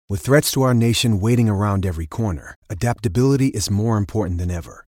With threats to our nation waiting around every corner, adaptability is more important than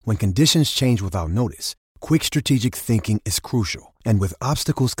ever. When conditions change without notice, quick strategic thinking is crucial. And with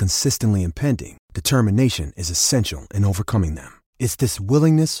obstacles consistently impending, determination is essential in overcoming them. It's this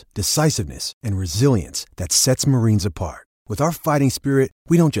willingness, decisiveness, and resilience that sets Marines apart. With our fighting spirit,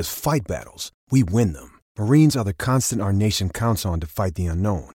 we don't just fight battles, we win them. Marines are the constant our nation counts on to fight the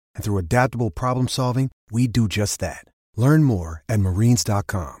unknown. And through adaptable problem solving, we do just that. Learn more at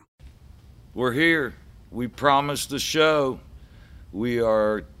marines.com. We're here. We promised the show. We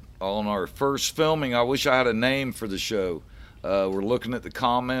are on our first filming. I wish I had a name for the show. We're looking at the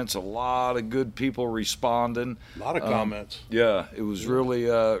comments. A lot of good people responding. A lot of comments. Yeah, it was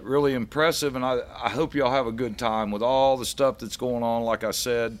really impressive, and I hope y'all have a good time with all the stuff that's going on. Like I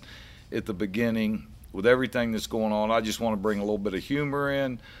said at the beginning, with everything that's going on, I just want to bring a little bit of humor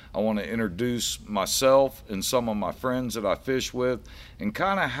in. I want to introduce myself and some of my friends that I fish with, and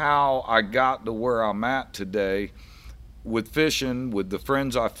kind of how I got to where I'm at today with fishing, with the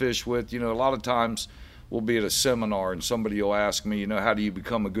friends I fish with. You know, a lot of times we'll be at a seminar and somebody will ask me, you know, how do you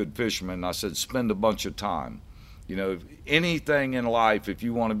become a good fisherman? And I said, spend a bunch of time. You know, anything in life, if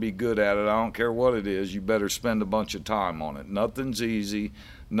you want to be good at it, I don't care what it is, you better spend a bunch of time on it. Nothing's easy,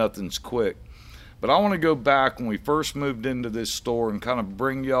 nothing's quick. But I want to go back when we first moved into this store and kind of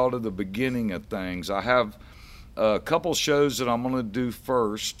bring y'all to the beginning of things. I have a couple shows that I'm going to do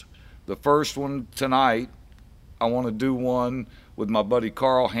first. The first one tonight, I want to do one with my buddy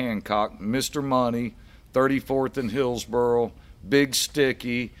Carl Hancock, Mr. Money, 34th and Hillsboro, Big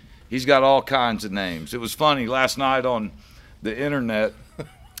Sticky. He's got all kinds of names. It was funny, last night on the internet,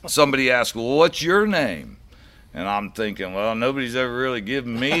 somebody asked, well, what's your name? And I'm thinking, well, nobody's ever really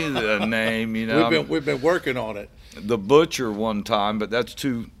given me the name, you know. We've been working on it. The Butcher one time, but that's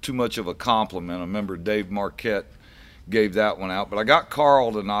too much of a compliment. I remember Dave Marquette gave that one out. But I got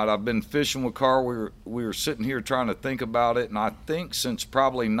Carl tonight. I've been fishing with Carl. We were sitting here trying to think about it, and I think since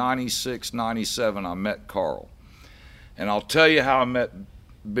probably 96, 97, I met Carl. And I'll tell you how I met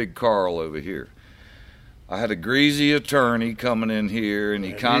Big Carl over here. I had a greasy attorney coming in here, and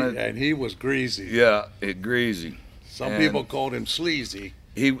he was greasy. Yeah, greasy. Some people called him sleazy.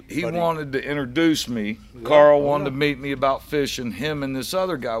 He wanted to introduce me. Yeah, Carl wanted to meet me about fishing, him and this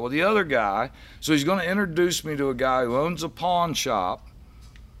other guy. Well, the other guy, so he's going to introduce me to a guy who owns a pawn shop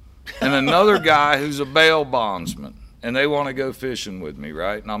and another guy who's a bail bondsman. And they want to go fishing with me,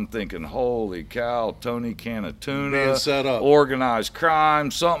 right? And I'm thinking, holy cow, Tony Canatuna, set up. Organized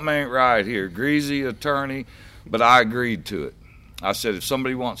crime, something ain't right here. Greasy attorney, but I agreed to it. I said, if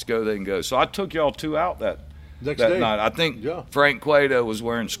somebody wants to go, they can go. So I took y'all two out that night. I think Frank Cueto was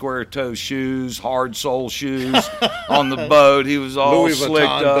wearing square toe shoes, hard sole shoes on the boat. He was all Louis slicked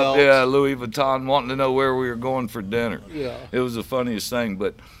Vuitton up. belts. Yeah, Louis Vuitton, wanting to know where we were going for dinner. Yeah. It was the funniest thing.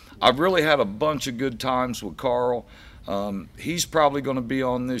 But I've really had a bunch of good times with Carl. He's probably going to be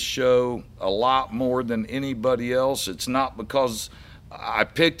on this show a lot more than anybody else. It's not because I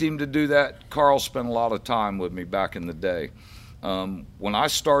picked him to do that. Carl spent a lot of time with me back in the day. When I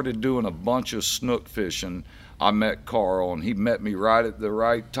started doing a bunch of snook fishing, I met Carl, and he met me right at the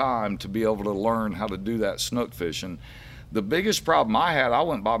right time to be able to learn how to do that snook fishing. The biggest problem I had, I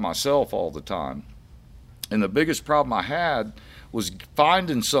went by myself all the time. And the biggest problem I had was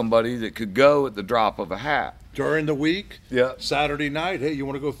finding somebody that could go at the drop of a hat. During the week, yeah. Saturday night, hey, you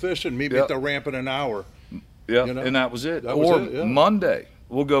want to go fishing? Meet me at the ramp in an hour. Yeah, you know? And that was it. Yeah. Monday.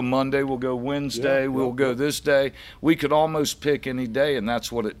 We'll go Monday, we'll go Wednesday, we'll go this day. We could almost pick any day, and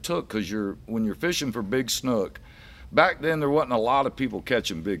that's what it took, because when you're fishing for big snook, back then there wasn't a lot of people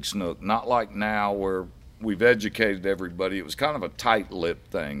catching big snook, not like now where we've educated everybody. It was kind of a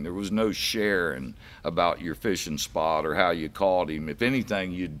tight-lipped thing. There was no sharing about your fishing spot or how you caught him. If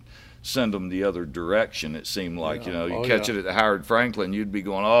anything, you'd send them the other direction, it seemed like. You know, you catch it at the Howard Franklin, you'd be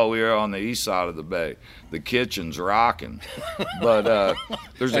going, oh, we're on the east side of the bay. The kitchen's rocking. But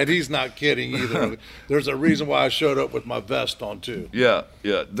he's not kidding either. There's a reason why I showed up with my vest on, too. Yeah.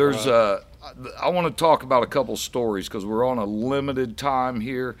 There's I want to talk about a couple stories because we're on a limited time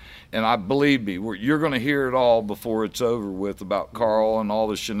here, and believe me, you're going to hear it all before it's over with about Carl and all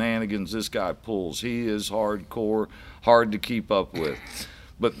the shenanigans this guy pulls. He is hardcore, hard to keep up with.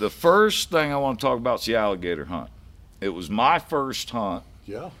 But the first thing I want to talk about is the alligator hunt. It was my first hunt.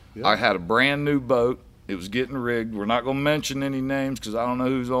 Yeah. I had a brand new boat. It was getting rigged. We're not going to mention any names because I don't know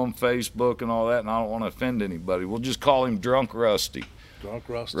who's on Facebook and all that, and I don't want to offend anybody. We'll just call him Drunk Rusty. Drunk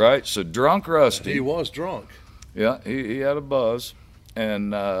Rusty. Right? So Drunk Rusty. He was drunk. Yeah, he had a buzz.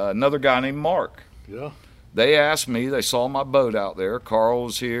 And another guy named Mark. Yeah. They asked me. They saw my boat out there. Carl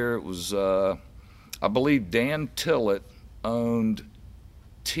was here. It was, I believe Dan Tillett owned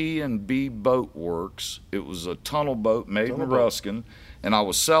T&B Boat Works. It was a tunnel boat made in Tunnel boat. Ruskin, and I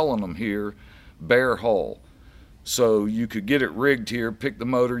was selling them here, bare hull. So you could get it rigged here, pick the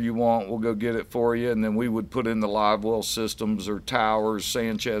motor you want, we'll go get it for you, and then we would put in the live well systems or towers.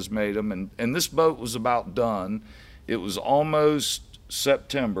 Sanchez made them, and this boat was about done. It was almost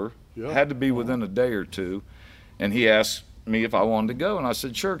September, Yeah. had to be within a day or two, and he asked me if I wanted to go, and I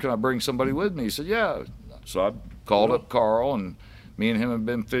said, sure, can I bring somebody with me? He said, yeah. So I called up Carl, and me and him had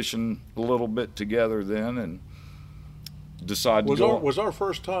been fishing a little bit together then, and decided to go. Was our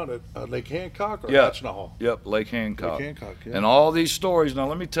first hunt at Lake Hancock or Yeah. Hatchnahaw? Yep, Lake Hancock. Lake Hancock, yeah. And all these stories, now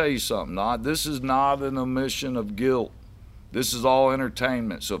let me tell you something. This is not an omission of guilt. This is all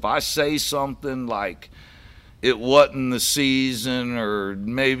entertainment. So if I say something like it wasn't the season or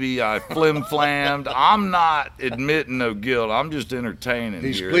maybe I flim-flammed, I'm not admitting no guilt. I'm just entertaining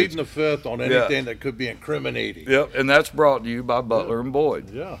He's here. pleading the fifth on anything that could be incriminating. Yep, and that's brought to you by Butler and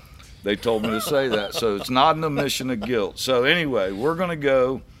Boyd. Yeah. They told me to say that. So it's not an omission of guilt. So anyway, we're going to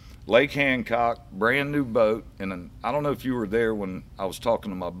go Lake Hancock, brand new boat. And I don't know if you were there when I was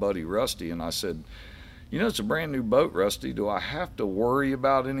talking to my buddy Rusty, and I said, you know, it's a brand new boat, Rusty. Do I have to worry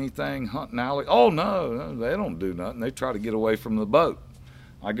about anything hunting alley? Oh, no, they don't do nothing. They try to get away from the boat.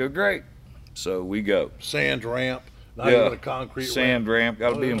 I go, great. So we go. Sand ramp, not even a concrete sand ramp.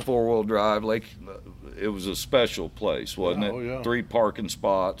 Got to be in yeah. 4-wheel drive. It was a special place, wasn't it? Oh, yeah. 3 parking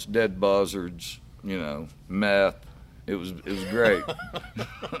spots, dead buzzards, meth. It was great.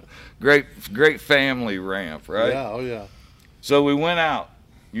 great family ramp, right? Yeah, oh yeah. So we went out.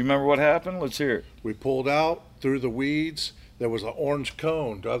 You remember what happened? Let's hear it. We pulled out through the weeds. There was an orange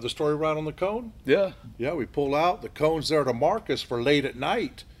cone. Do I have the story right on the cone? Yeah. Yeah, we pulled out. The cone's there to mark us for late at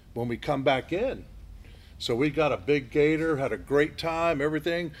night when we come back in. So we got a big gator, had a great time,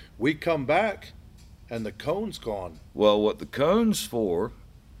 everything. We come back, and the cone's gone. Well, what the cone's for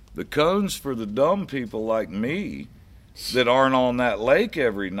the dumb people like me that aren't on that lake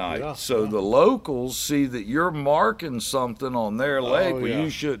every night. Yeah, so yeah. the locals see that you're marking something on their lake. Well, yeah. you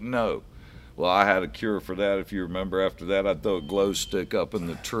shouldn't know. Well, I had a cure for that. If you remember, after that, I'd throw a glow stick up in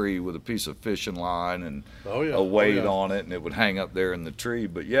the tree with a piece of fishing line and a weight on it, and it would hang up there in the tree.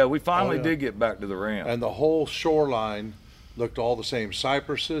 But, yeah, we finally did get back to the ramp. And the whole shoreline looked all the same.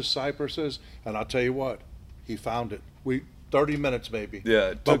 Cypresses, and I'll tell you what, he found it. 30 minutes maybe. Yeah,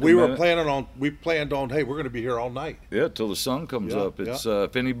 it but took we a were minute. we planned on, hey, we're going to be here all night. Yeah, till the sun comes up. It's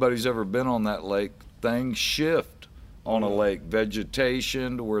if anybody's ever been on that lake, things shift on a lake.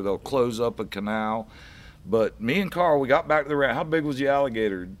 Vegetation to where they'll close up a canal. But me and Carl, we got back to the ramp. How big was the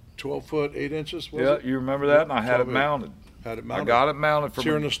alligator? 12 foot 8 inches. Was Yeah, it? you remember that? And I had it 12 feet. mounted. Had it mounted. I got it mounted from It's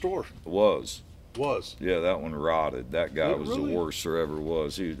here in the store. Was. Yeah, that one rotted. That guy was really? the worst there ever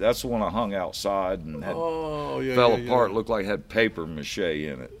was. That's the one I hung outside and had fell apart. Yeah. Looked like it had paper mache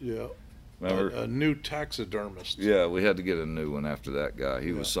in it. Yeah. Remember? A new taxidermist. Yeah, we had to get a new one after that guy.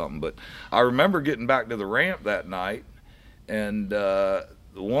 He was something. But I remember getting back to the ramp that night, and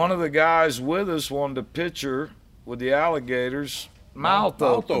one of the guys with us wanted a picture with the alligator's mouth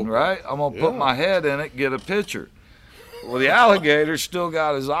open, right? I'm going to put my head in it, get a picture. Well, the alligator still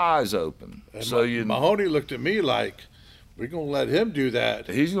got his eyes open. And So Mahoney looked at me like, we're going to let him do that.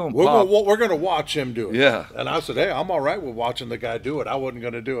 He's going to We're going to watch him do it. Yeah. And I said, hey, I'm all right with watching the guy do it. I wasn't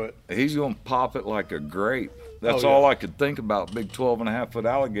going to do it. He's going to pop it like a grape. That's Oh, yeah. all I could think about, big 12.5-foot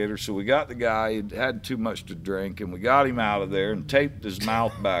alligator. So we got the guy, he'd had too much to drink, and we got him out of there and taped his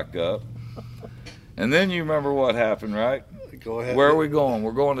mouth back up. And then you remember what happened, right? Go ahead. Where are we going?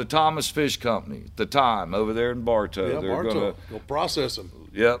 We're going to Thomas Fish Company at the time, over there in Bartow. Yeah, Bartow. Go process him.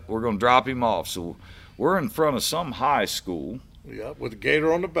 Yep, we're going to drop him off. So we're in front of some high school. Yep, with a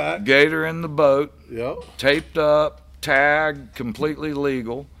gator on the back. Gator in the boat, Yep. taped up, tagged, completely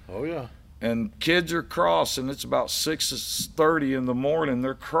legal. Oh, yeah. And kids are crossing. It's about 6:30 in the morning.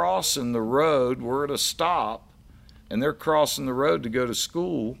 They're crossing the road. We're at a stop, and they're crossing the road to go to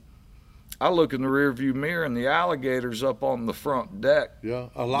school. I look in the rearview mirror, and the alligator's up on the front deck. Yeah,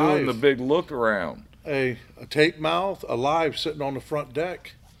 alive. Doing the big look around. A tape mouth, alive, sitting on the front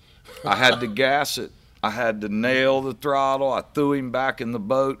deck. I had to gas it. I had to nail the throttle. I threw him back in the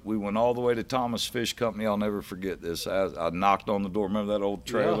boat. We went all the way to Thomas Fish Company. I'll never forget this. I knocked on the door. Remember that old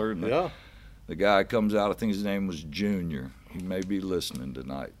trailer? Yeah. The guy comes out. I think his name was Junior. He may be listening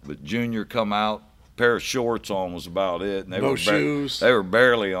tonight. But Junior come out. Pair of shorts on was about it. And No shoes. They were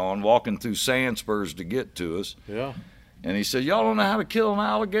barely on, walking through sand spurs to get to us. Yeah. And he said, y'all don't know how to kill an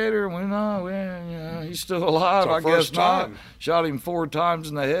alligator? And we know, he's still alive. It's our I guess first not. time. Shot him 4 times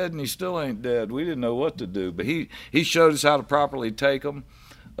in the head, and he still ain't dead. We didn't know what to do. But he showed us how to properly take them.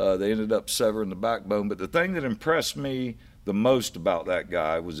 They ended up severing the backbone. But the thing that impressed me the most about that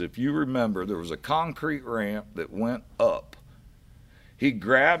guy was, if you remember, there was a concrete ramp that went up. He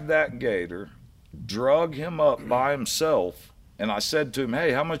grabbed that gator, drug him up by himself, and I said to him,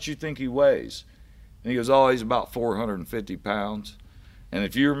 hey, how much you think he weighs? And he goes, oh, he's about 450 pounds. And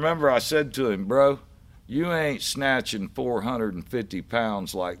if you remember, I said to him, bro, you ain't snatching 450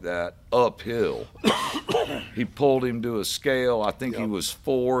 pounds like that uphill. He pulled him to a scale. I think he was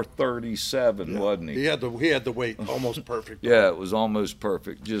 437, wasn't he? He had the weight almost perfect. Yeah, it was almost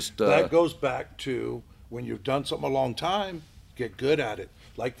perfect. Just that goes back to when you've done something a long time, get good at it.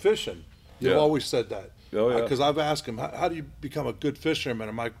 Like fishing. You've always said that. Oh, yeah. Because I've asked him, how do you become a good fisherman?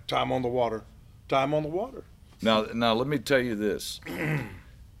 I'm like, time on the water. Time on the water. Now let me tell you this.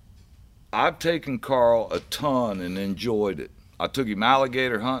 I've taken Carl a ton and enjoyed it. I took him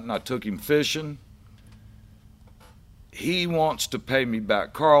alligator hunting. I took him fishing. He wants to pay me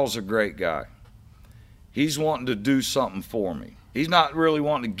back. Carl's a great guy. He's wanting to do something for me. He's not really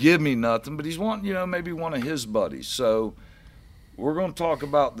wanting to give me nothing, but he's wanting, maybe one of his buddies. So we're going to talk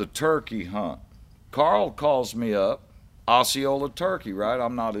about the turkey hunt. Carl calls me up, Osceola turkey, right?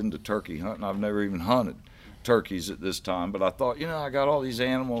 I'm not into turkey hunting. I've never even hunted turkeys at this time, but I thought, I got all these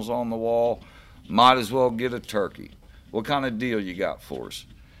animals on the wall, might as well get a turkey. What kind of deal you got for us?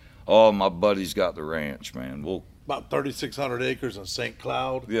 Oh, my buddy's got the ranch, man. About 3,600 acres in St.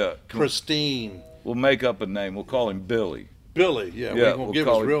 Cloud. Yeah. Pristine. We'll make up a name. We'll call him Billy. Billy, yeah. We won't give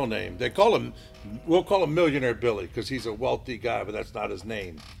his real name. We'll call him Millionaire Billy because he's a wealthy guy, but that's not his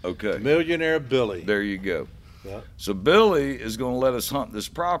name. Okay. Millionaire Billy. There you go. Yeah. So Billy is going to let us hunt this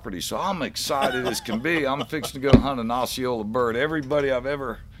property. So I'm excited as can be. I'm fixing to go hunt an Osceola bird. Everybody I've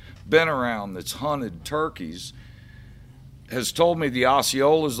ever been around that's hunted turkeys has told me the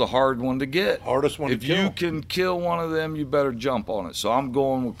Osceola is the hard one to get. Hardest one to kill. If you can kill one of them, you better jump on it. So I'm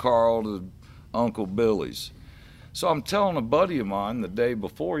going with Carl to Uncle Billy's. So I'm telling a buddy of mine the day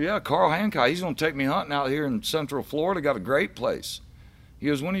before, Carl Hancock, he's going to take me hunting out here in Central Florida. Got a great place. He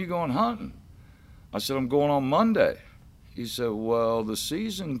goes, when are you going hunting? I said, I'm going on Monday. He said, well, the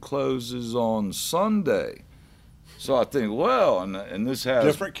season closes on Sunday. So I think, well, and this has...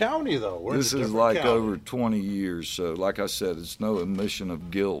 Different county, though. This is like over 20 years. So like I said, it's no admission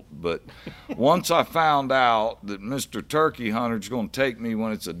of guilt. But once I found out that Mr. Turkey Hunter's going to take me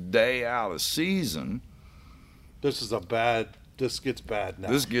when it's a day out of season... This gets bad now.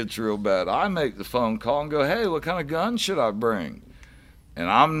 This gets real bad. I make the phone call and go, hey, what kind of gun should I bring? And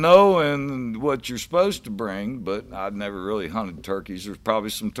I'm knowing what you're supposed to bring, but I've never really hunted turkeys. There's probably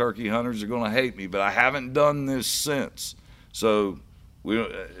some turkey hunters that are going to hate me, but I haven't done this since. So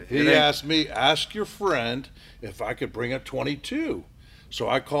he asked me, ask your friend if I could bring a 22. So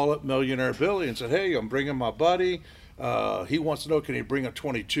I call up Millionaire Billy and said, hey, I'm bringing my buddy. He wants to know, can he bring a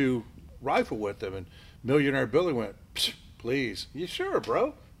 22 rifle with him? And Millionaire Billy went, please. You sure,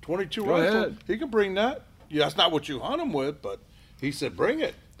 bro? 22 Go rifle? ahead. He can bring that. Yeah, that's not what you hunt him with, but he said bring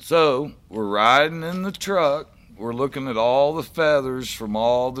it. So we're riding in the truck. We're looking at all the feathers from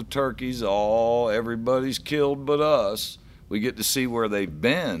all the turkeys. Everybody's killed but us. We get to see where they've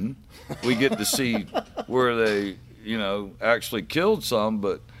been. We get to see where they, actually killed some,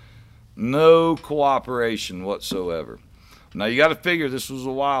 but no cooperation whatsoever. Now you got to figure this was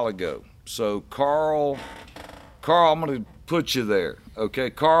a while ago. So Carl, I'm going to put you there, okay?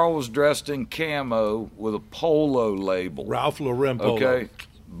 Carl was dressed in camo with a polo label. Ralph Lauren polo. Okay,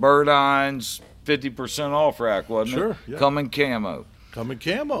 Birdine's 50% off rack, wasn't it? Sure, yeah. Come in camo. Come in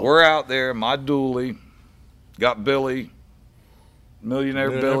camo. We're out there, my dually, got Billy,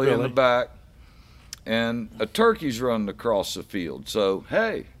 Millionaire Billy in the back, and a turkey's running across the field. So,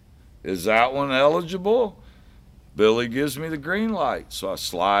 hey, is that one eligible? Billy gives me the green light, so I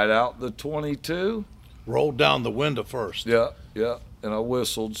slide out the 22. Rolled down the window first. Yeah, and I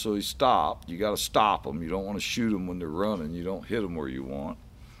whistled, so he stopped. You got to stop them. You don't want to shoot them when they're running. You don't hit them where you want.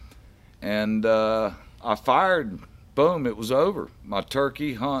 And I fired. Boom, it was over. My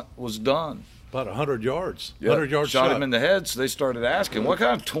turkey hunt was done. About 100 yards. Yep. 100 yards shot him in the head, so they started asking, what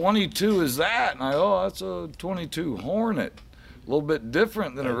kind of 22 is that? And that's a 22 Hornet. A little bit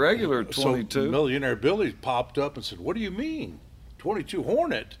different than a regular 22. So Millionaire Billy popped up and said, what do you mean? 22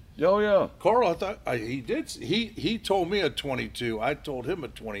 Hornet? Oh, yeah. Carl, I thought he did. He told me a 22. I told him a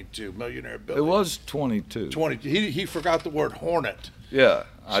 22. Millionaire Billy. It was 22. 20. He forgot the word Hornet. Yeah.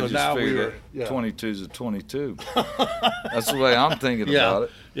 So I just now figured 22 is a 22. That's the way I'm thinking about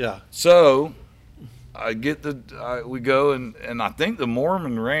it. Yeah. So I get we go, and I think the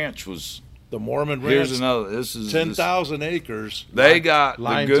Mormon Ranch was. The Mormon Ranch. Here's another. This is 10,000 acres. They got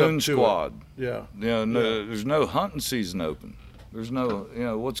the Goon Squad. Yeah. There's no hunting season open. There's no,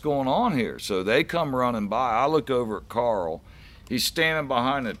 what's going on here? So they come running by. I look over at Carl. He's standing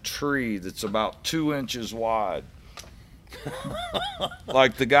behind a tree that's about 2 inches wide.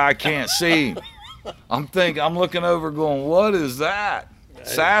 Like the guy can't see him. I'm looking over going, what is that?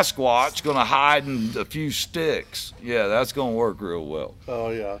 Sasquatch going to hide in a few sticks. Yeah, that's going to work real well. Oh,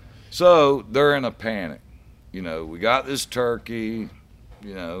 yeah. So they're in a panic. We got this turkey.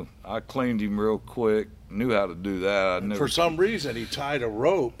 I cleaned him real quick. Knew how to do that. For some reason, he tied a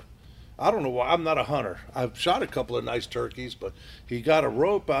rope. I don't know why. I'm not a hunter. I've shot a couple of nice turkeys, but he got a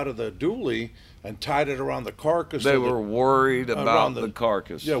rope out of the dually and tied it around the carcass. They were worried about the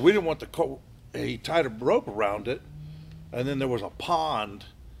carcass. Yeah, we didn't want he tied a rope around it, and then there was a pond,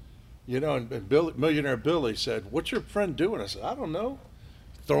 and Millionaire Billy said, "What's your friend doing?" I said, "I don't know.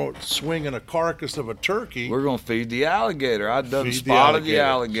 Swinging a carcass of a turkey. We're going to feed the alligator. I done spotted the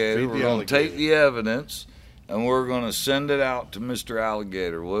alligator. We're going to take the evidence, and we're going to send it out to Mr.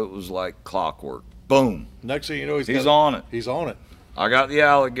 Alligator." Well, it was like clockwork. Boom. Next thing you know, he's on it. He's on it. I got the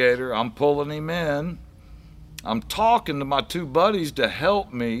alligator. I'm pulling him in. I'm talking to my 2 buddies to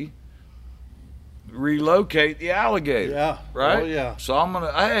help me relocate the alligator. Yeah. Right? Oh, yeah. So I'm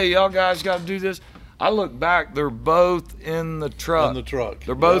going to, hey, y'all guys got to do this. I look back, they're both in the truck. In the truck.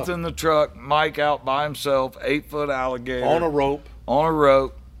 They're both in the truck. Mike out by himself, 8-foot alligator. On a rope. On a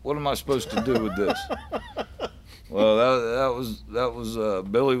rope. What am I supposed to do with this? Well, that was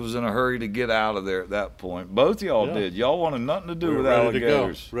Billy was in a hurry to get out of there at that point. Both of y'all did. Y'all wanted nothing to do with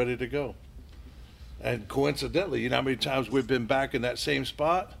alligators. Ready to go. And coincidentally, you know how many times we've been back in that same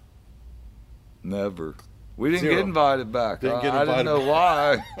spot? Never. We didn't 0. get invited back. Didn't get invited I didn't know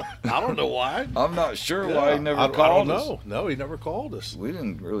why. I don't know why. I'm not sure why he never called us. I don't know. No, he never called us. We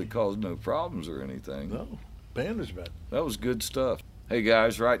didn't really cause no problems or anything. No. Management. That was good stuff. Hey,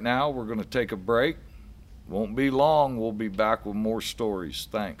 guys, right now we're going to take a break. Won't be long. We'll be back with more stories.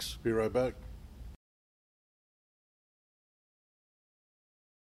 Thanks. Be right back.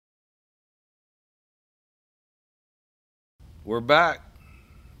 We're back.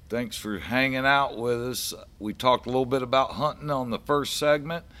 Thanks for hanging out with us. We talked a little bit about hunting on the first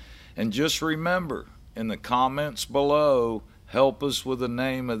segment. And just remember, in the comments below, help us with the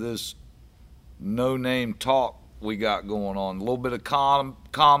name of this no-name talk we got going on. A little bit of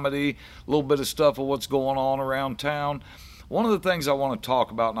comedy, a little bit of stuff of what's going on around town. One of the things I want to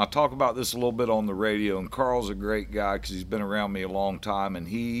talk about, and I talk about this a little bit on the radio, and Carl's a great guy because he's been around me a long time,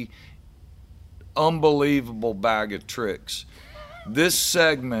 and unbelievable bag of tricks. This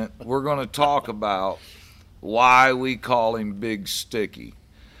segment, we're going to talk about why we call him Big Sticky.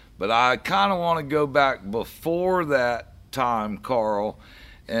 But I kind of want to go back before that time, Carl,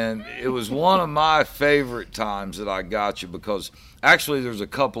 and it was one of my favorite times that I got you because actually there's a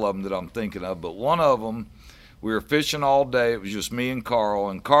couple of them that I'm thinking of, but one of them, we were fishing all day. It was just me and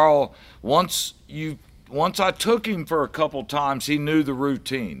Carl, once I took him for a couple times, he knew the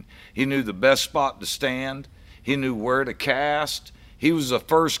routine. He knew the best spot to stand. He knew where to cast. He was the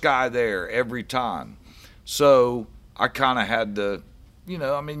first guy there every time. So I kind of had to,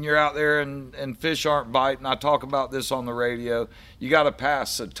 you're out there and fish aren't biting. I talk about this on the radio. You got to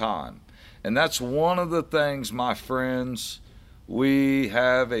pass the time. And that's one of the things, my friends, we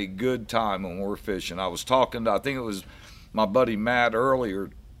have a good time when we're fishing. I was talking to, I think it was my buddy Matt earlier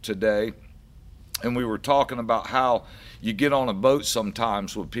today, and we were talking about how you get on a boat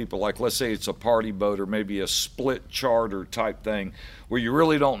sometimes with people, like let's say it's a party boat or maybe a split charter type thing where you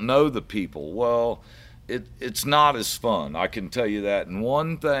really don't know the people. Well, it's not as fun, I can tell you that. And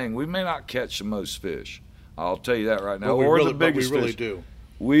one thing, we may not catch the most fish. I'll tell you that right now. Or the biggest fish. We really do.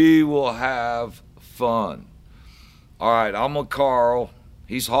 We will have fun. All right, I'm with Carl.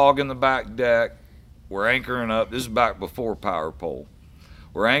 He's hogging the back deck. We're anchoring up. This is back before power pole.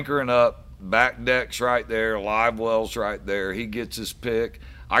 We're anchoring up. Back deck's right there. Live well's right there. He gets his pick.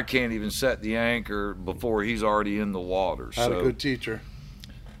 I can't even set the anchor before he's already in the water. Had a good teacher.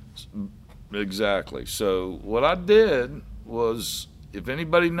 Exactly. So what I did was, if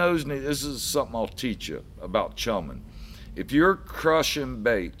anybody knows me, this is something I'll teach you about chumming. If you're crushing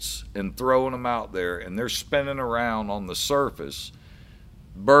baits and throwing them out there and they're spinning around on the surface,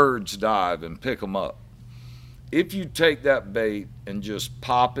 birds dive and pick them up. If you take that bait and just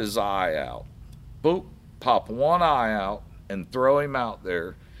pop his eye out, boop, pop one eye out and throw him out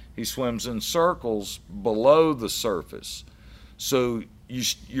there, he swims in circles below the surface. So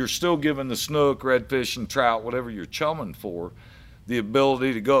you're still giving the snook, redfish, and trout, whatever you're chumming for, the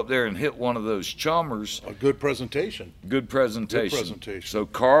ability to go up there and hit one of those chummers. A good presentation. Good presentation. So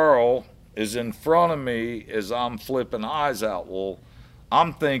Carl is in front of me as I'm flipping eyes out. Well,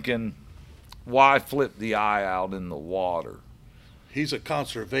 I'm thinking, why flip the eye out in the water? He's a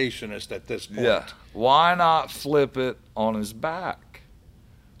conservationist at this point. Yeah. Why not flip it on his back?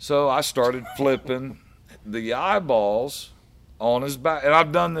 So I started flipping the eyeballs on his back. And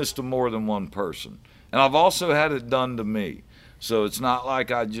I've done this to more than one person. And I've also had it done to me. So it's not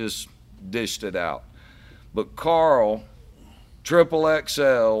like I just dished it out. But Carl, triple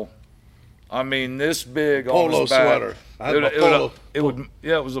XL, I mean, this big on his back. Sweater. I had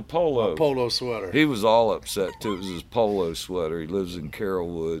It was a polo. A polo sweater. He was all upset too. It was his polo sweater. He lives in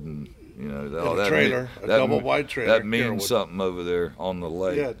Carrollwood, and you know a trailer, a double wide trailer. That means something over there on the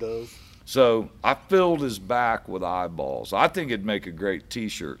lake. Yeah, it does. So I filled his back with eyeballs. I think it'd make a great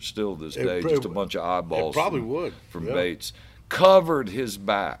T-shirt still this day. Just a bunch of eyeballs. It probably would from baits. Covered his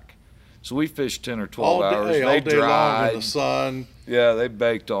back. So we fished 10 or 12 hours. They all day dried. Long in the sun. Yeah, they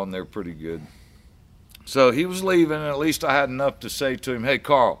baked on there pretty good. So he was leaving, and at least I had enough to say to him, hey,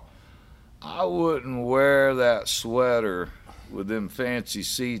 Carl, I wouldn't wear that sweater with them fancy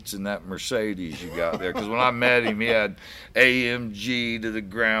seats and that Mercedes you got there. Because when I met him, he had AMG to the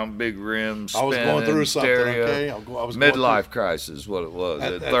ground, big rims, I was going through something, stereo. okay? I was midlife crisis, what it was,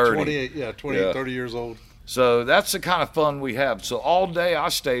 at 30. 28, 30 years old. So that's the kind of fun we have. So all day I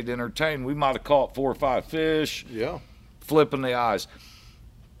stayed entertained. We might have caught 4 or 5 fish. Yeah. Flipping the eyes.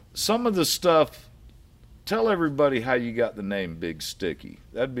 Some of the stuff, tell everybody how you got the name Big Sticky.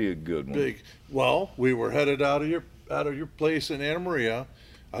 That'd be a good one. Well, we were headed out of your place in Anna Maria.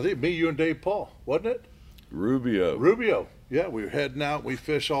 I think me, you, and Dave Paul, wasn't it? Rubio. Yeah, we were heading out. We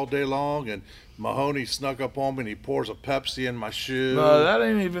fish all day long, and Mahoney snuck up on me, and he pours a Pepsi in my shoe. No, that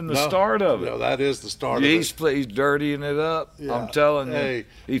ain't even the start of it. No, that is the start of it. He's dirtying it up. Yeah. I'm telling you.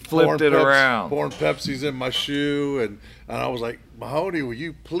 He flipped it around. Pouring Pepsis in my shoe, and I was like, Mahoney, will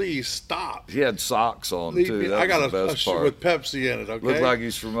you please stop? He had socks on, too. I got a shoe with Pepsi in it, okay? Looked like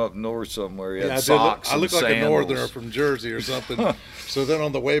he's from up north somewhere. He had socks I look like sandals. a northerner from Jersey or something. So then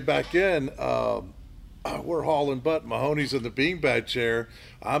on the way back in, we're hauling butt. Mahoney's in the beanbag chair.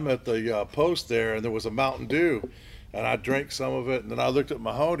 I'm at the post there, and there was a Mountain Dew, and I drank some of it, and then I looked at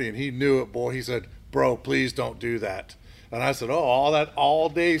Mahoney, and he knew it, boy. He said, bro, please don't do that. And I said, all that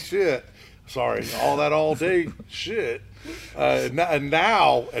all-day shit. All that all-day shit. And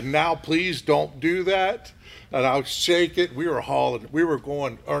now, please don't do that. And I'll shake it. We were hauling. We were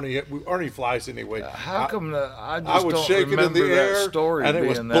going. Ernie flies anyway. How come I would don't shake it in the air, story and it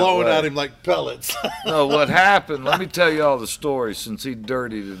was being blowing that way. at him like pellets. No, what happened? Let me tell you all the story since he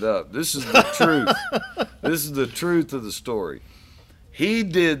dirtied it up. This is the truth. This is the truth of the story. He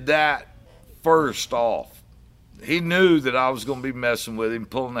did that first off. He knew that I was going to be messing with him,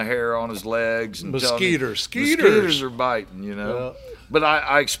 pulling the hair on his legs and mosquitoes. Mosquitoes are biting, you know. Yeah. But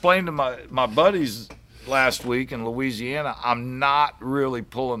I explained to my buddies last week in Louisiana, I'm not really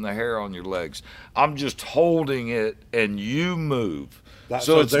pulling the hair on your legs. I'm just holding it, and you move.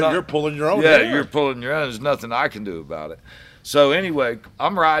 So you're pulling your own hair. Yeah, you're pulling your own. There's nothing I can do about it. So anyway,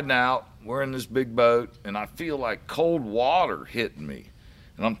 I'm riding out. We're in this big boat, and I feel like cold water hitting me.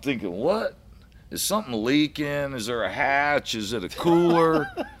 And I'm thinking, what? Is something leaking? Is there a hatch? Is it a cooler?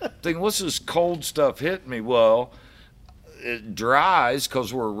 Thinking, what's this cold stuff hitting me? Well, it dries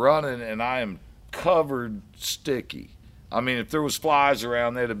because we're running, and I am covered sticky. I mean, if there was flies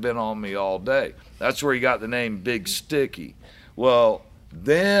around, they'd have been on me all day. That's where he got the name Big Sticky. Well,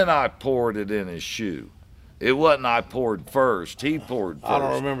 then I poured it in his shoe. It wasn't I poured first. He poured first. I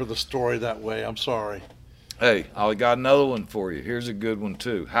don't remember the story that way. I'm sorry. Hey, I got another one for you. Here's a good one,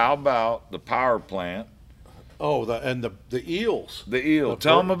 too. How about the power plant? Oh, the eels. The eel.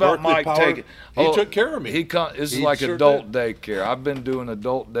 Tell them about Mike taking. He took care of me. This is like adult daycare. I've been doing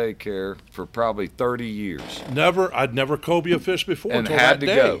adult daycare for probably 30 years. I'd never cobia fished before. And had to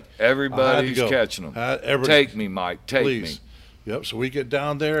go. Everybody's catching them. Take me, Mike. Take me. Yep. So we get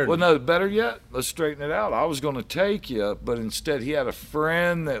down there. Well, no, better yet, let's straighten it out. I was going to take you, but instead he had a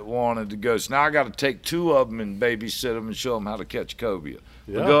friend that wanted to go. So now I got to take 2 of them and babysit them and show them how to catch cobia.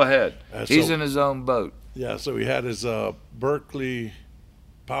 Yeah. But go ahead. He's in his own boat. Yeah, so he had his Berkley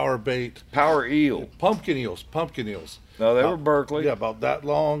power bait. Power eel. Pumpkin eels. No, they were Berkley. Yeah, about that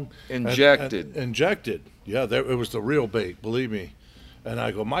long. Injected. Injected. Yeah, it was the real bait, believe me. And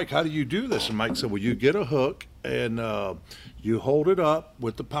I go, Mike, how do you do this? And Mike said, well, you get a hook and you hold it up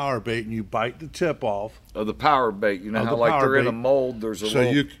with the power bait and you bite the tip off. Of the power bait. You know how like they're in a mold, there's a So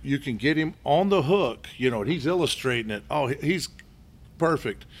you can get him on the hook, and he's illustrating it. Oh, he's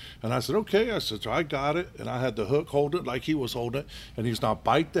perfect. And I said, okay. I said, so I got it. And I had the hook hold it like he was holding it. And he's now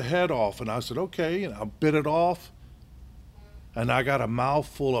bite the head off. And I said, okay. And I bit it off. And I got a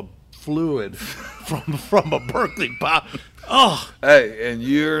mouthful of fluid from a Berkeley pop. Oh, Hey, and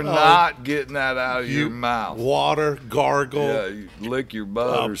you're not getting that out of your mouth. Water, gargle. Yeah, you lick your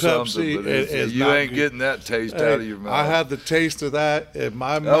butt or Pepsi something, but is you not ain't good. getting that taste Hey, out of your mouth. I had the taste of that in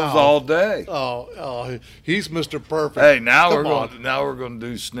my mouth. that was all day. Oh, he's Mr. Perfect. Hey, now Come we're on. going to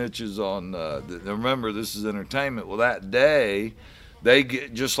do snitches on. Remember, this is entertainment. Well, that day, they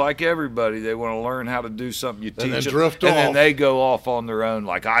get just like everybody. They want to learn how to do something. You teach then them, drift and then off. they go off on their own.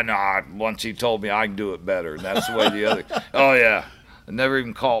 Like I know. Once he told me I can do it better, and that's the way the other. Oh yeah, I never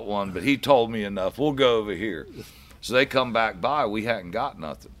even caught one, but he told me enough. We'll go over here. So they come back by. We hadn't got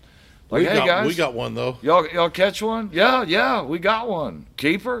nothing. Like, hey guys, we got one though. y'all catch one? Yeah, we got one.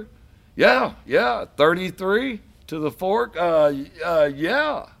 Keeper? Yeah. 33 to the fork?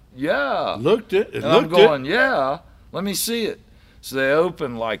 Yeah. Looked it. And I'm going, yeah, let me see it. So they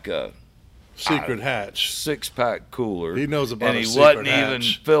opened like a Secret hatch. 6-pack cooler. He knows about and a he secret wasn't hatch. even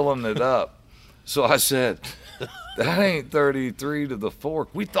filling it up. So I said, that ain't 33 to the fork.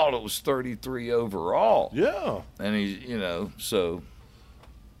 We thought it was 33 overall. Yeah. And he, so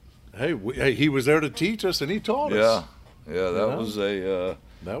Hey, he was there to teach us, and he taught us. yeah, that was a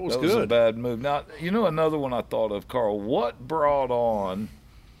That was that was a good. bad move. Now, another one I thought of, Carl. What brought on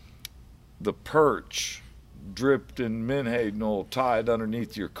the perch dripped in menhaden oil tied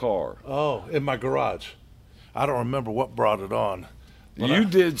underneath your car? Oh, in my garage. I don't remember what brought it on. But You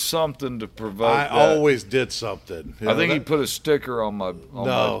did something to provoke I that. always did something. You I know, think he that- put a sticker on my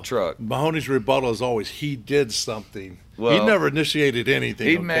truck. Mahoney's rebuttal is always he did something. Well, he never initiated anything.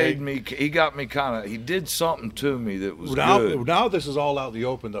 He okay? made me. He got me he did something to me that was now, good. Now this is all out in the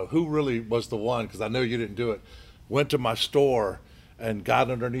open, though. Who really was the one? Because I know you didn't do it. Went to my store and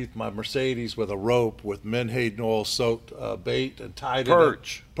got underneath my Mercedes with a rope with menhaden oil soaked bait and tied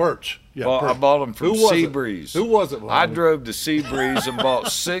Perch. it. Perch. Yeah, Well, I perch. bought them from Who was it? Seabreeze. Who was it? I Mahoney? drove to Seabreeze and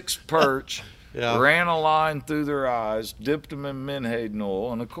bought 6 perch. Yeah. Ran a line through their eyes, dipped them in menhaden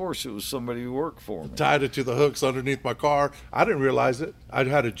oil, and of course it was somebody who worked for me. Tied it to the hooks underneath my car. I didn't realize it. I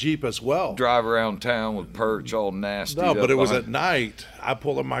had a Jeep as well. Drive around town with perch all nasty. No, but it was behind- at night. I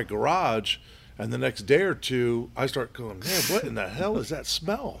pull in my garage, and the next day or two, I start going, man, what in the hell is that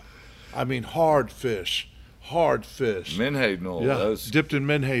smell? I mean, hard fish. menhaden oil. Yeah, That dipped in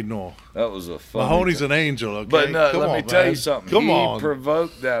menhaden oil. was a funny Mahoney's time. an angel, okay? But no, Come let on, me tell man. you something. Come he on.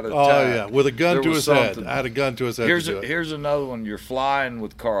 provoked that attack. Oh, yeah, with a gun There to was his head. something. I had a gun to his head Here's to do it. here's another one. You're flying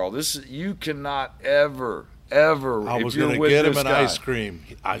with Carl. You cannot ever. I if was you're going to with get him this an guy, ice cream.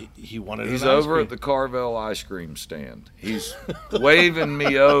 He wanted He's an ice over cream. at the Carvel ice cream stand. He's waving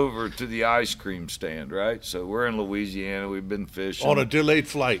me over to the ice cream stand, right? So we're in Louisiana. We've been fishing. On a delayed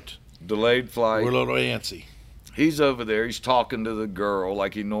flight. delayed flight. We're a little antsy. He's over there. He's talking to the girl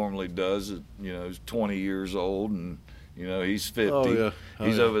like he normally does. He's 20 years old, and he's 50. Oh, yeah.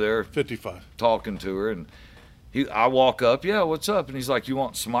 He's over there 55. talking to her, and I walk up. Yeah, what's up? And he's like, "You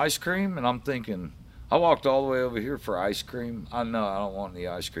want some ice cream?" And I'm thinking, I walked all the way over here for ice cream. I don't want any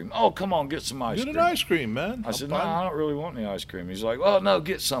ice cream. Oh, come on, get some ice Get cream. an ice cream, man. I said, no, I don't really want any ice cream. He's like, well, no,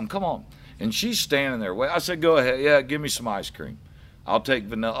 get some. Come on. And she's standing there. I said, go ahead. Yeah, give me some ice cream. I'll take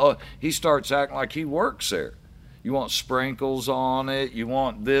vanilla. Oh, he starts acting like he works there. You want sprinkles on it? You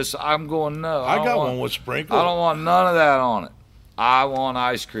want this? I'm going, no. I don't got want- one with sprinkles. I don't want none of that on it. I want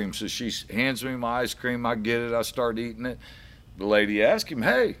ice cream. So she hands me my ice cream. I get it. I start eating it. The lady asked him,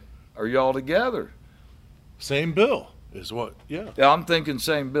 hey, are y'all together? Same bill is what, yeah. Yeah, I'm thinking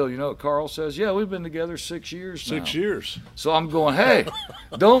same bill. You know what Carl says? Yeah, we've been together 6 years now. 6 years. So I'm going, hey,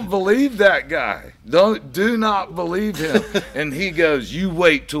 don't believe that guy. Do not believe him. And he goes, you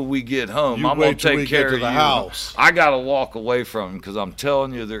wait till we get home. You I'm wait going to till we take get care to of the you. house. I got to walk away from him because I'm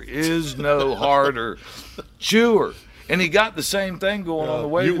telling you, there is no harder chewer. And he got the same thing going on the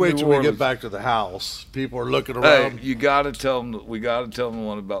way you to wait New till we Orleans. get back to the house. People are looking Hey, around. you got to tell them. We got to tell them the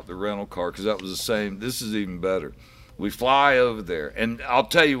one about the rental car because that was the same. This is even better. We fly over there, and I'll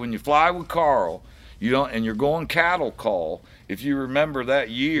tell you, when you fly with Carl, and you're going cattle call. If you remember that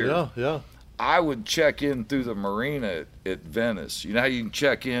year, Yeah. I would check in through the marina at Venice. You know how you can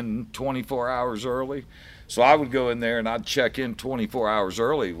check in 24 hours early? So I would go in there and I'd check in 24 hours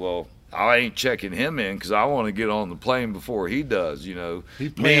early. Well, I ain't checking him in because I want to get on the plane before he does, He Me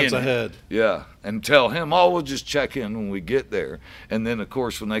plans and- ahead. Yeah, and tell him, oh, we'll just check in when we get there. And then, of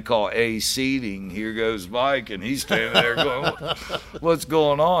course, when they call A seating, here goes Mike, and he's standing there going, what's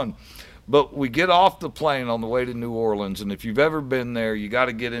going on? But we get off the plane on the way to New Orleans, and if you've ever been there, you got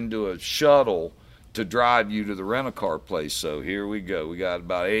to get into a shuttle to drive you to the rental-car place. So here we go. We got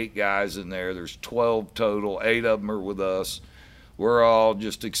about 8 guys in there. There's 12 total. 8 of them are with us. We're all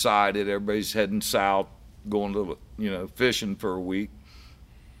just excited. Everybody's heading south, going to, fishing for a week.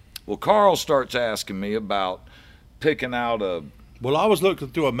 Well, Carl starts asking me about picking out Well, I was looking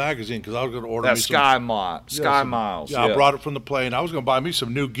through a magazine because I was going to order me Sky some Miles. Yeah, I brought it from the plane. I was going to buy me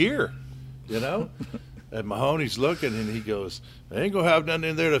some new gear, you know. And Mahoney's looking, and he goes, "I ain't gonna have nothing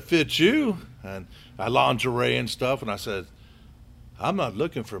in there to fit you." And I lingerie and stuff, and I said, "I'm not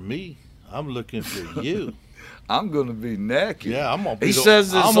looking for me. I'm looking for you." I'm going to be naked. Yeah, I'm gonna be. He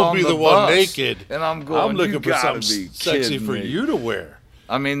says this I'm gonna on be the one bus, naked, and I'm going. I'm looking you for gotta something be sexy kidding for me. you to wear.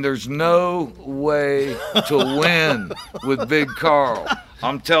 I mean, there's no way to win with Big Carl.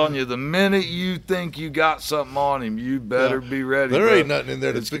 I'm telling you, the minute you think you got something on him, you better be ready. There bro. ain't nothing in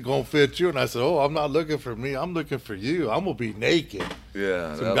there that's gonna fit you. And I said, "Oh, I'm not looking for me. I'm looking for you. I'm gonna be naked."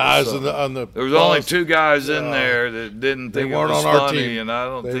 Yeah, Some guys on the there was bus, only 2 guys in there that didn't they think it weren't was on our funny, team. and I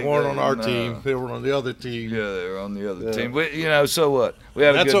don't They think weren't on our no. team. They were on the other team. Yeah, they were on the other Yeah. team. But, so what? We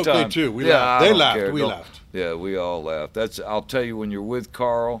had That's a good okay, time. too. We yeah, laughed. I They don't laughed. care. We Don't- laughed. Yeah, we all laughed. I'll tell you, when you're with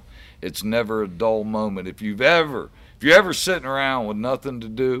Carl, it's never a dull moment. If you're ever sitting around with nothing to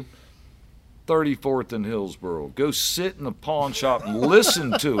do, 34th and Hillsboro, go sit in the pawn shop and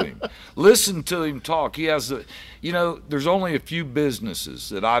listen to him. Listen to him talk. He has there's only a few businesses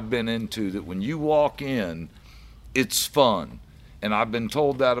that I've been into that when you walk in, it's fun. And I've been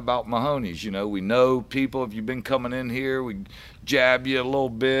told that about Mahoney's. We know people. If you've been coming in here, we jab you a little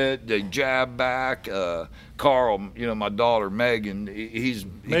bit. They jab back. Carl, my daughter Megan, he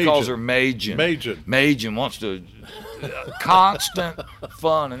calls her Majin. Majin wants to constant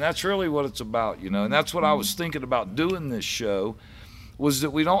fun, and that's really what it's about. And that's what I was thinking about doing this show, was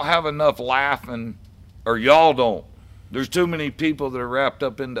that we don't have enough laughing, or y'all don't. There's too many people that are wrapped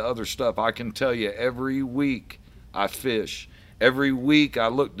up into other stuff. I can tell you, every week I fish. Every week I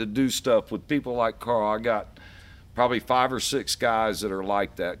look to do stuff with people like Carl. I got probably 5 or 6 guys that are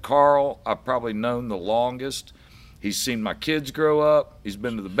like that. Carl, I've probably known the longest. He's seen my kids grow up. He's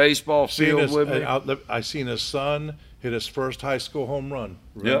been to the baseball field with me. I seen his son hit his first high school home run.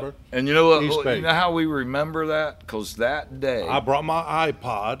 Remember? Yep. And you know what? East Bay. You know how we remember that? Because that day, I brought my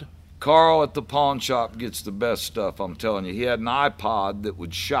iPod. Carl at the pawn shop gets the best stuff, I'm telling you. He had an iPod that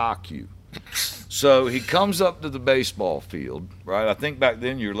would shock you. So he comes up to the baseball field, right? I think back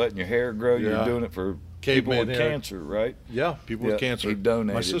then you were letting your hair grow. You were doing it for people with cancer, right? Yeah, people with cancer. He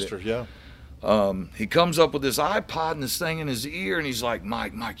donated my sister, it. yeah. He comes up with this iPod and this thing in his ear, and he's like,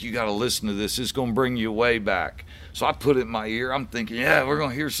 Mike, you got to listen to this. It's going to bring you way back. So I put it in my ear. I'm thinking, yeah, we're going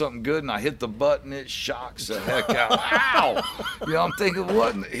to hear something good. And I hit the button. It shocks the heck out. Ow! I'm thinking,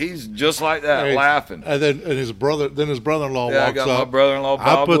 what? He's just like that, laughing. And then his brother-in-law walks up. I got my brother-in-law,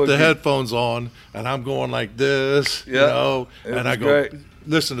 Bob. I put the headphones on, and I'm going like this, and I go, great.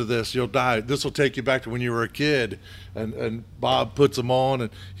 Listen to this, you'll die. This will take you back to when you were a kid. And Bob puts them on,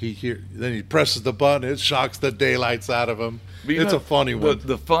 and then he presses the button. It shocks the daylights out of him. It's a funny one.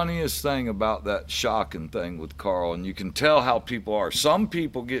 The funniest thing about that shocking thing with Carl, and you can tell how people are. Some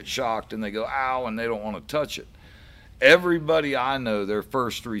people get shocked and they go, ow, and they don't want to touch it. Everybody I know, their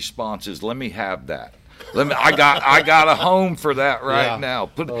first response is, let me have that. I got a home for that right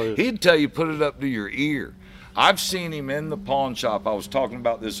now. He'd tell you, put it up to your ear. I've seen him in the pawn shop. I was talking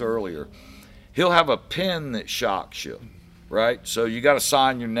about this earlier. He'll have a pen that shocks you, right? So you got to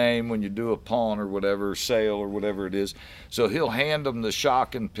sign your name when you do a pawn or whatever, sale or whatever it is. So he'll hand them the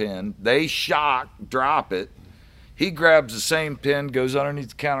shocking pen. They shock, drop it. He grabs the same pen, goes underneath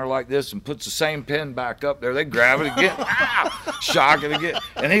the counter like this, and puts the same pen back up there. They grab it again, shock it again,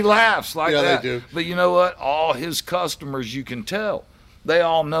 and he laughs like that. Yeah, they do. But you know what? All his customers, you can tell. They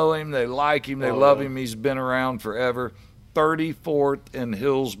all know him. They like him. They love him. He's been around forever. 34th and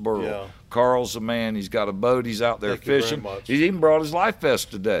Hillsboro. Yeah. Carl's a man. He's got a boat. He's out there Thank you very fishing. much. He even brought his life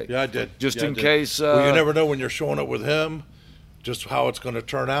vest today. Yeah, I did. Just Yeah, I in did. case. Well, you never know when you're showing up with him, just how it's going to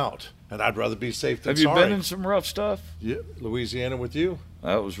turn out. And I'd rather be safe than Have you sorry. been in some rough stuff? Yeah, Louisiana with you?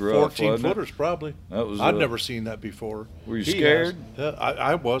 That was rough. 14 wasn't it? footers, probably. That was. I'd never seen that before. Were you He scared? has. Yeah,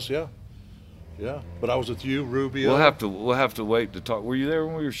 I was, yeah. Yeah, but I was with you, Rubio. We'll have to wait to talk. Were you there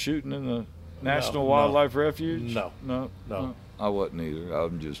when we were shooting in the National No. Wildlife Refuge? No. I wasn't either.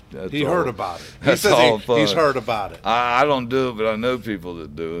 I'm just. He heard about it. He That's says all fun. he's heard about it. I don't do it, but I know people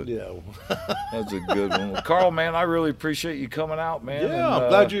that do it. Yeah. That's a good one. Well, Carl, man, I really appreciate you coming out, man. Yeah,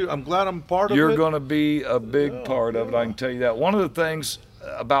 and, I'm glad I'm part of it. You're going to be a big part of it. I can tell you that. One of the things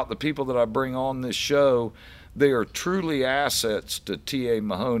about the people that I bring on this show, they are truly assets to T.A.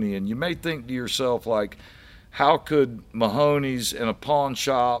 Mahoney. And you may think to yourself, like, how could Mahoney's in a pawn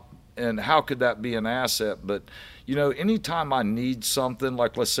shop, and how could that be an asset? But, anytime I need something,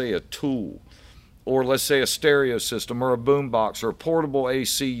 like let's say a tool, or let's say a stereo system or a boombox or a portable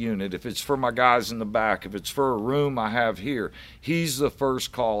AC unit, if it's for my guys in the back, if it's for a room I have here, he's the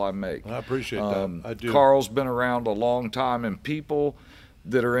first call I make. I appreciate that. I do. Carl's been around a long time, and people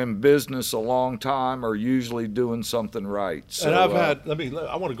that are in business a long time are usually doing something right. So, and I've had,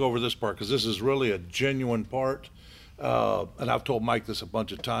 I want to go over this part because this is really a genuine part. And I've told Mike this a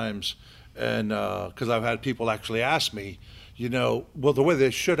bunch of times, and because I've had people actually ask me, well, the way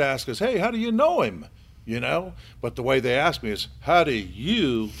they should ask is, hey, how do you know him? But the way they ask me is, how do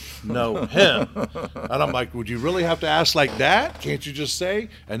you know him? And I'm like, would you really have to ask like that? Can't you just say?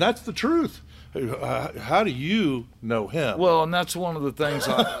 And that's the truth. How do you know him? Well, and that's one of the things,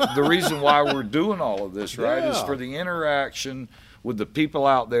 the reason why we're doing all of this, right, is Yeah. for the interaction with the people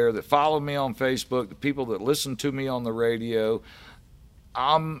out there that follow me on Facebook, the people that listen to me on the radio.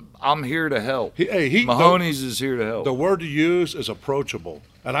 I'm here to help. Mahoney's is here to help. The word to use is approachable.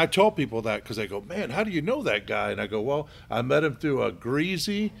 And I tell people that because they go, man, how do you know that guy? And I go, well, I met him through a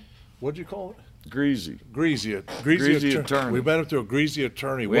greasy, what'd you call it? Greasy Greasy attorney. We met him through a greasy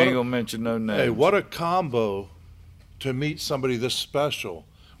attorney. We ain't going to mention no names. Hey, what a combo to meet somebody this special.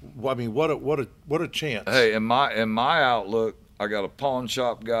 I mean, what a chance. Hey, in my outlook, I got a pawn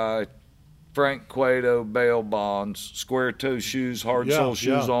shop guy, Frank Cueto, bail bonds, square toe shoes, hard sole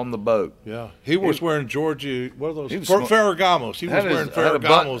shoes on the boat. Yeah, he was wearing Georgia. What are those? Ferragamos. He was wearing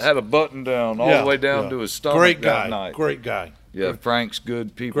Ferragamos. Had a button down all the way down to his stomach. Great that guy. night. Great guy. Yeah, Frank's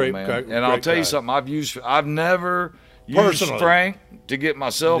good people, man. And I'll tell you something. I've never used Personally. Frank to get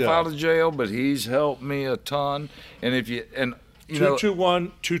myself out of jail, but he's helped me a ton. And if you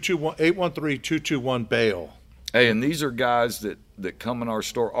 221-813-221 bail. Hey, and these are guys that come in our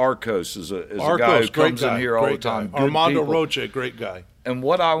store. Arcos is a guy who comes in here all the time. Good Armando people. Rocha, great guy. And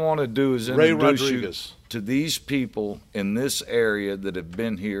what I want to do is Ray introduce you Rodriguez. to these people in this area that have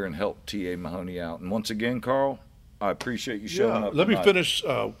been here and helped T.A. Mahoney out. And once again, Carl, I appreciate you showing up. Let me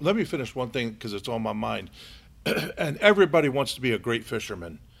tonight. finish one thing because it's on my mind. And everybody wants to be a great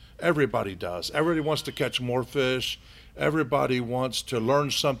fisherman. Everybody does. Everybody wants to catch more fish. Everybody wants to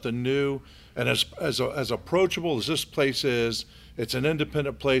learn something new. And as approachable as this place is, it's an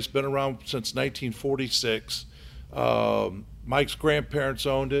independent place, been around since 1946. Mike's grandparents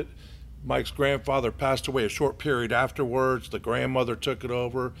owned it. Mike's grandfather passed away a short period afterwards. The grandmother took it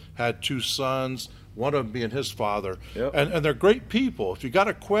over, had 2 sons, one of them being his father. Yep. And they're great people. If you got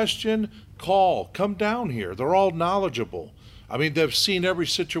a question, call. Come down here. They're all knowledgeable. I mean, they've seen every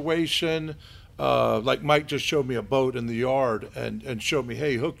situation. Like Mike just showed me a boat in the yard and showed me,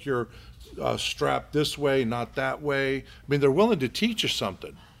 hey, hook your strap this way, not that way. I mean, they're willing to teach you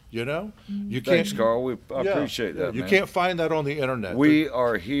something, You Thanks, Carl. I appreciate that, You man. can't find that on the internet. We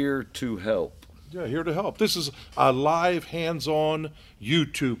are here to help. Yeah, here to help. This is a live, hands-on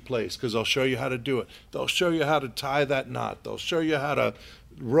YouTube place because they'll show you how to do it. They'll show you how to tie that knot. They'll show you how to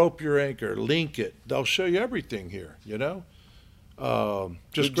rope your anchor, link it. They'll show you everything here, Just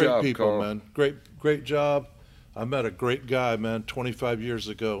Good great job, people, Carl. man. Great job. I met a great guy, man, 25 years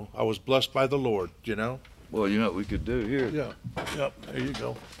ago. I was blessed by the Lord, Well, you know what we could do here? Yeah. Yep. There you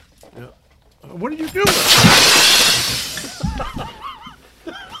go. Yeah. What are you doing?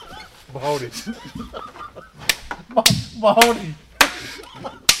 Mahoney. Mahoney.